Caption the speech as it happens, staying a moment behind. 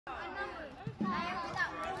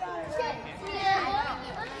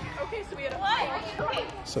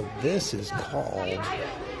So this is called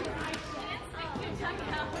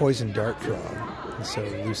poison dart frog. And so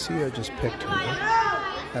Lucia just picked her.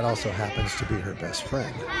 That also happens to be her best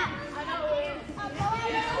friend.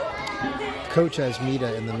 Coach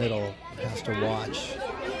Asmita in the middle has to watch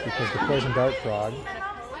because the poison dart frog,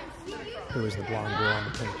 who is the blonde girl in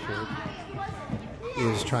the pink shirt,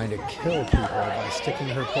 is trying to kill people by sticking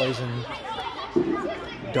her poison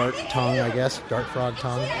dart tongue, I guess, dart frog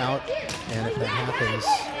tongue out. And if that happens,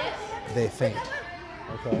 they faint.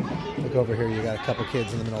 Okay? Look over here, you got a couple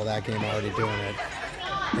kids in the middle of that game already doing it.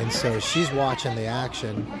 And so she's watching the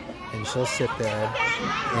action, and she'll sit there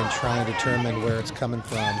and try and determine where it's coming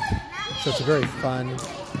from. So it's a very fun,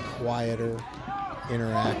 quieter,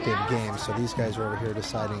 interactive game. So these guys are over here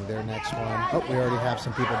deciding their next one. Oh, we already have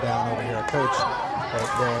some people down over here. Coach,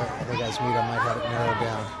 right there. I think Asmita might have it narrowed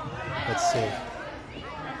down. Let's see.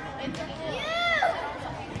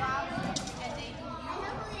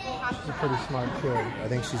 She's a pretty smart kid. I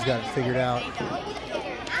think she's got it figured out.